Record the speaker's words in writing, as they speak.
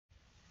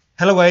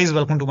Hello guys,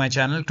 welcome to my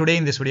channel. Today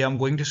in this video I'm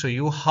going to show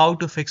you how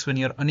to fix when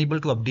you're unable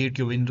to update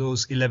your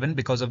Windows 11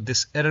 because of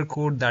this error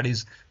code that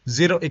is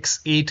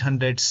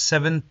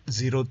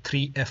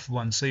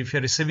 0x800703F1. So if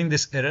you're receiving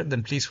this error,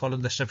 then please follow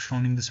the steps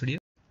shown in this video.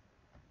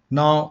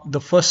 Now the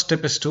first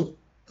step is to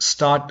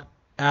start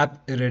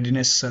app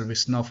readiness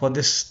service. Now for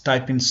this,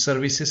 type in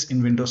services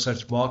in Windows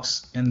search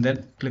box and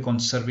then click on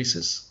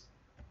services.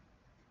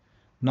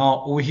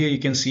 Now over here you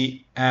can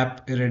see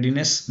app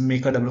readiness.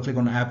 Make a double click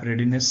on app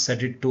readiness,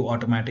 set it to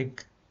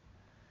automatic,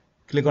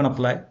 click on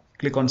apply,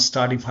 click on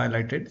start if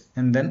highlighted,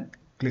 and then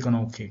click on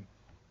OK.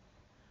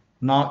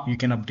 Now you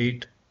can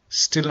update.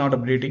 Still not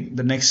updating.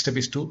 The next step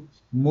is to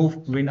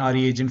move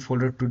WinREAgent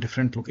folder to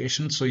different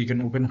locations. So you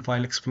can open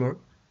File Explorer,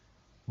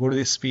 go to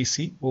this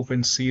PC,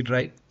 open C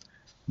drive.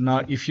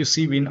 Now if you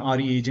see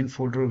WinREAgent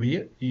folder over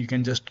here, you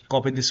can just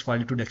copy this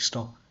file to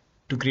desktop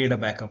to create a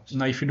backup.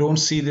 Now if you don't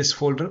see this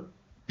folder,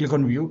 click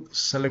on view,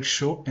 select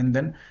show, and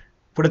then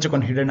put a check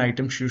on hidden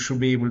items. You should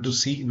be able to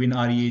see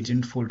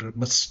WinREAgent folder.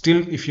 But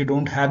still, if you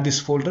don't have this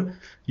folder,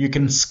 you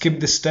can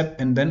skip this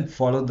step and then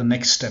follow the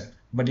next step.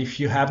 But if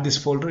you have this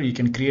folder, you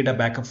can create a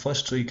backup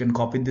first. So you can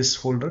copy this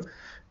folder,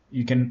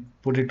 you can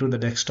put it to the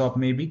desktop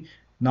maybe.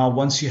 Now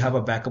once you have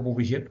a backup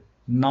over here,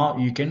 now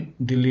you can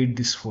delete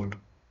this folder.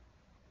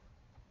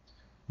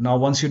 Now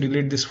once you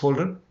delete this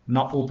folder,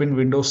 now open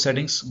Windows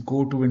settings,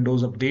 go to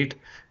Windows Update,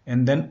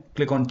 and then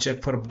click on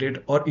check for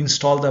update or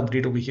install the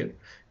update over here.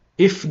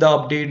 If the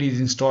update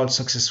is installed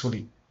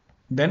successfully,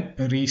 then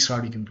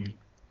restart your computer.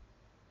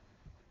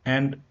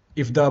 And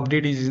if the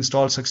update is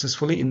installed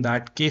successfully, in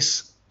that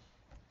case,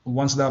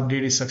 once the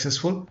update is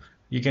successful,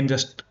 you can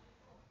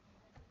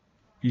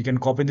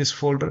copy this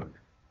folder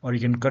or you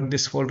can cut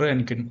this folder and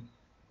you can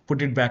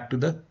put it back to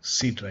the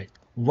C drive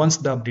once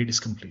the update is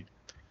complete.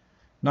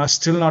 Now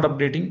still not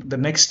updating. The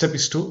next step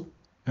is to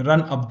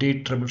run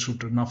update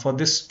troubleshooter. Now for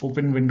this,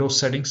 open Windows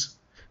settings,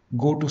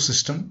 go to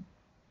system,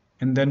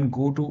 and then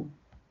go to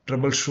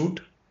troubleshoot.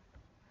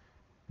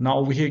 Now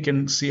over here you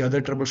can see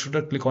other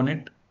troubleshooter, click on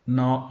it.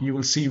 Now you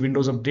will see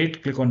Windows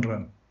update, click on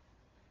run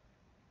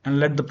and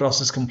let the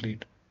process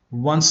complete.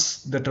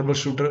 Once the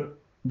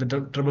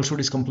troubleshoot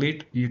is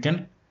complete, you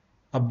can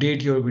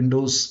update your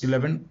Windows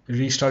 11,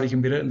 restart your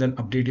computer, and then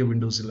update your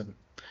Windows 11.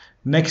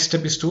 Next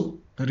step is to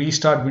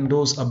restart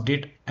Windows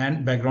Update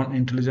and Background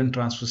Intelligent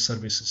Transfer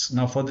Services.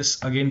 Now for this,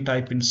 again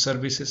type in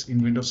services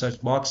in Windows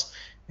search box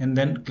and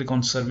then click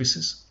on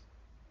services.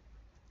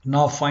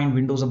 Now find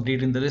Windows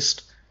Update in the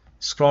list.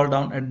 Scroll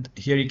down and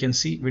here you can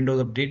see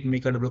Windows Update.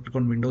 Make a double click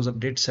on Windows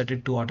Update, set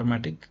it to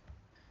automatic.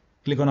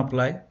 Click on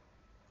apply.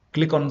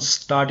 Click on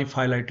start if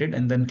highlighted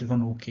and then click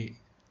on OK.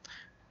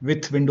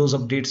 With Windows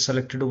Update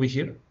selected over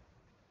here,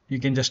 you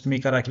can just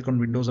make a right click on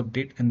Windows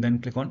Update and then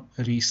click on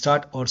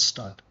restart or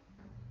start.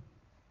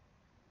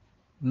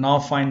 Now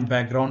find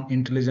Background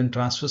Intelligent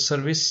Transfer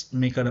Service,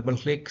 make a double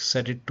click,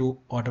 set it to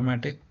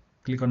automatic,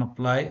 click on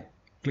apply,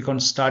 click on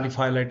start if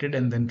highlighted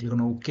and then click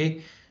on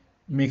OK.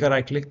 Make a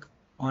right click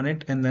on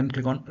it and then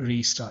click on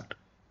restart.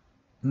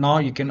 Now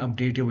you can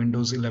update your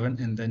Windows 11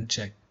 and then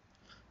check.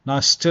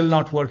 Now still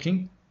not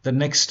working. The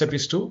next step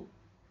is to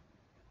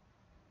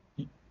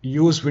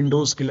use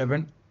Windows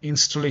 11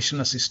 Installation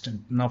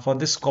Assistant. Now for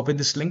this, copy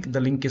this link.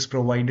 The link is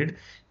provided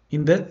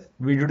in the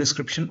video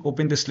description.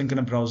 Open this link in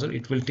a browser.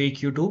 It will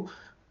take you to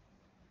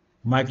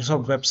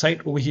Microsoft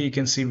website. Over here you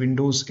can see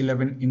Windows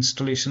 11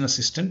 Installation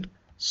Assistant.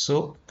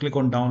 So click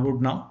on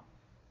download now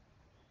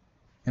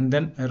and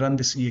then run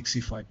this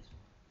exe file.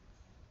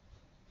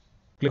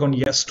 Click on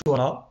yes to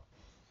allow,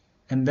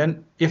 and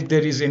then if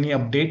there is any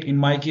update, in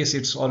my case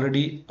it's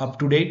already up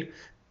to date,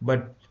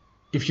 but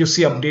if you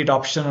see update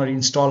option or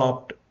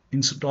install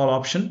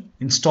option,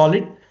 install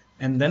it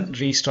and then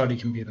restart your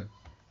computer.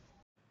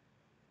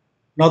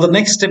 Now the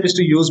next step is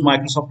to use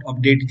Microsoft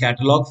Update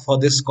Catalog. For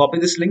this, copy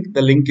this link.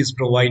 The link is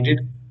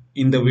provided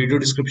in the video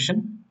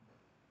description.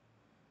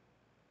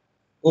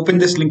 Open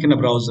this link in a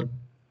browser.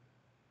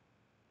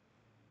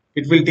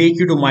 It will take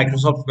you to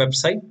Microsoft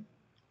website.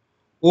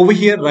 Over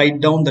here, write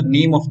down the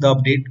name of the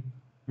update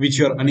which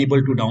you are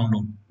unable to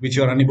download, which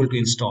you are unable to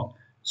install.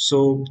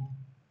 So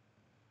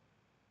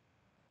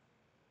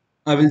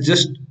I will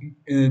just,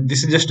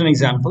 this is just an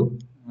example.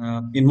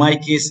 In my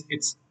case,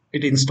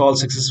 it installed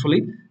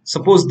successfully.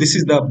 Suppose this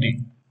is the update.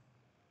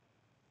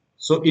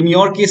 So in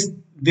your case,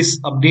 this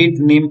update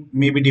name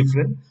may be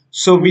different.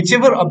 So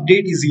whichever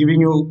update is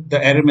giving you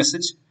the error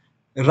message,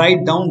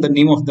 write down the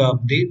name of the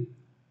update.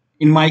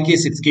 In my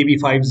case, it's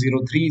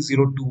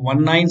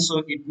KB5030219.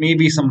 So it may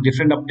be some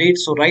different update.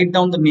 So write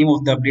down the name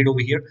of the update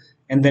over here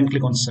and then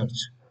click on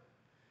search.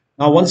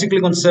 Now, once you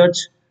click on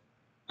search,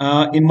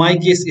 in my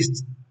case,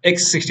 it's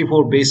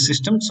x64 based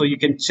system. So you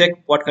can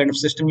check what kind of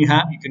system you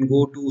have. You can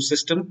go to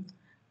system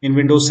in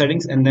Windows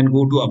settings and then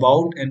go to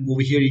about, and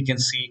over here you can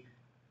see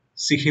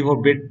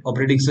 64-bit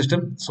operating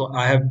system. So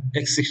I have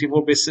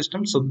x64 based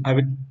system. So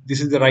this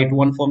is the right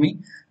one for me.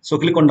 So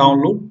click on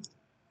download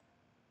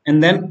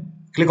and then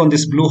click on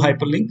this blue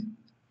hyperlink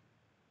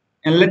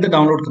and let the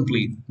download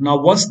complete. Now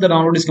once the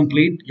download is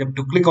complete, you have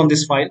to click on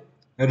this file,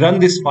 run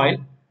this file,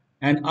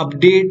 and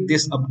update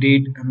this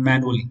update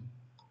manually,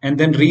 and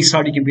then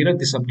restart your computer.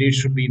 This update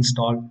should be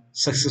installed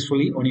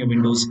successfully on your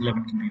Windows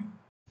 11 computer.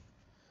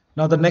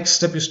 Now the next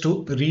step is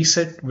to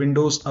reset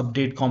Windows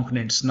Update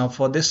components. Now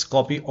for this,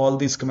 copy all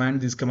these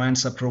commands. These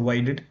commands are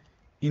provided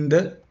in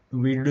the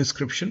video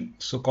description.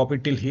 So copy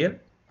till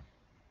here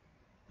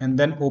and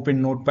then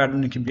open Notepad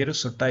on your computer.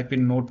 So type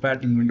in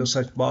Notepad in Windows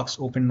search box,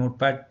 open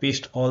Notepad,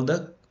 paste all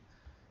the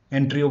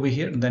entry over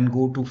here, then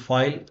go to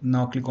File.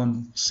 Now click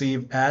on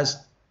Save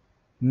As.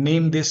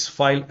 Name this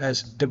file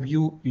as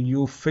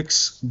wuauserv.bat,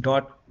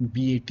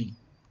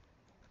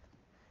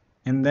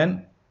 and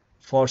then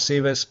for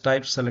save as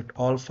type, select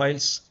all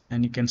files,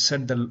 and you can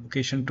set the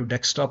location to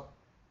desktop.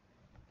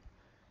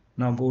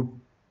 Now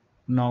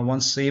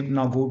once saved,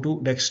 now go to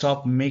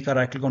desktop, make a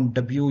right click on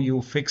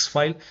wuauserv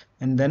file,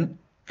 and then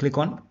click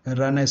on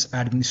run as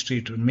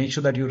administrator. Make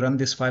sure that you run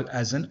this file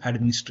as an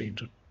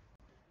administrator.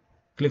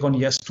 Click on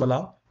yes to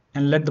allow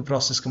and let the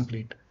process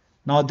complete.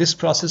 Now this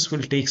process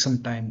will take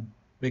some time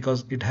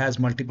because it has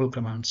multiple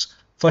commands.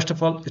 First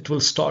of all, it will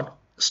stop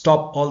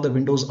all the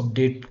Windows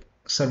Update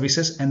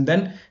services, and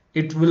then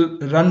it will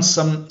run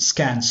some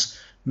scans.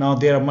 Now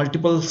there are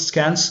multiple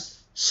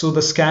scans, so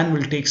the scan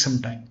will take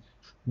some time.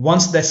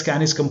 Once the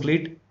scan is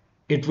complete,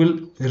 it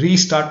will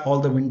restart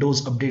all the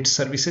Windows Update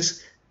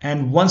services,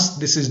 and once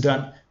this is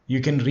done,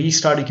 you can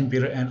restart your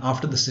computer, and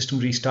after the system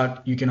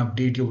restart, you can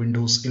update your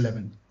Windows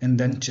 11 and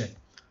then check.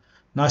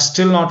 Now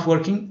still not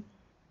working,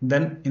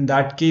 then in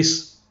that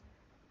case,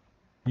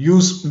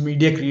 use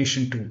Media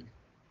Creation tool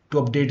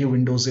to update your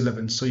Windows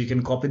 11. So you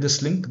can copy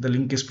this link. The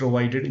link is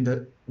provided in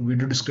the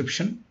video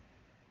description.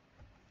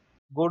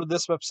 Go to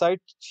this website.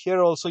 Here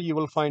also you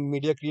will find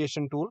Media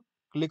Creation tool.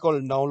 Click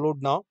on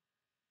download now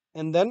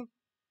and then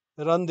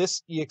run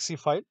this exe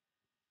file.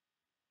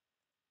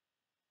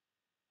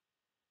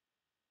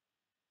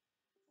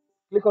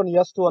 Click on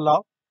yes to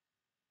allow.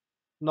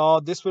 Now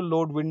this will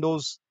load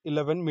Windows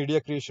 11 Media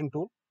Creation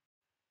tool.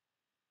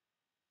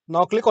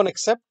 Now click on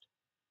accept.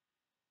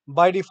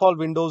 By default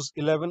Windows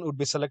 11 would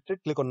be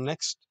selected. Click on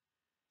next.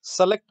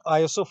 Select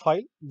ISO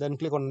file, then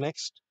click on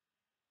next.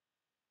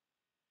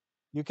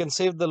 You can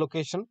save the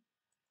location.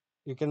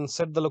 You can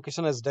set the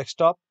location as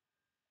desktop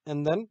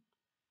and then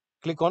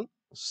click on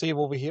save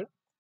over here.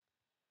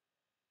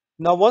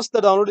 Now once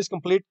the download is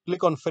complete,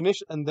 click on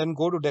finish and then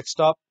go to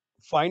desktop,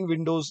 find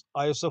Windows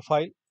ISO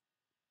file,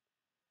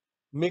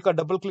 make a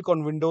double click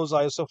on Windows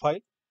ISO file,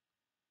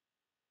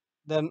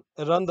 then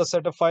run the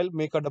setup file,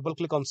 make a double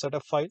click on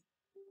setup file,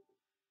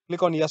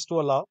 click on yes to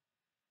allow.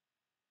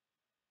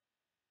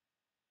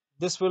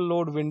 This will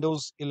load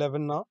Windows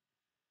 11 now.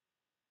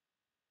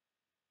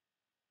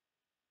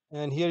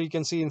 And here you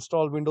can see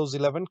install Windows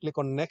 11, click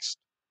on next.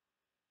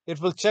 It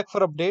will check for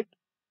update,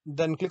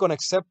 then click on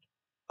accept.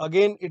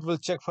 Again, it will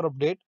check for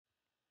update.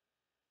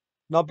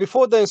 Now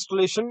before the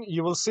installation,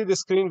 you will see the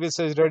screen which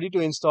says ready to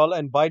install,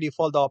 and by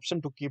default the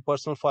option to keep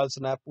personal files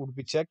and app would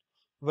be checked.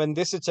 When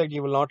this is checked,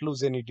 you will not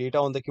lose any data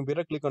on the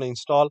computer. Click on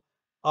install.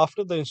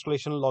 After the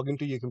installation, log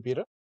into your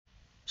computer.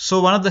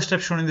 So one of the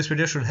steps shown in this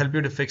video should help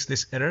you to fix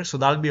this error. So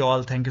that'll be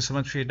all. Thank you so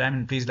much for your time,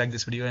 and please like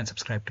this video and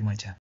subscribe to my channel.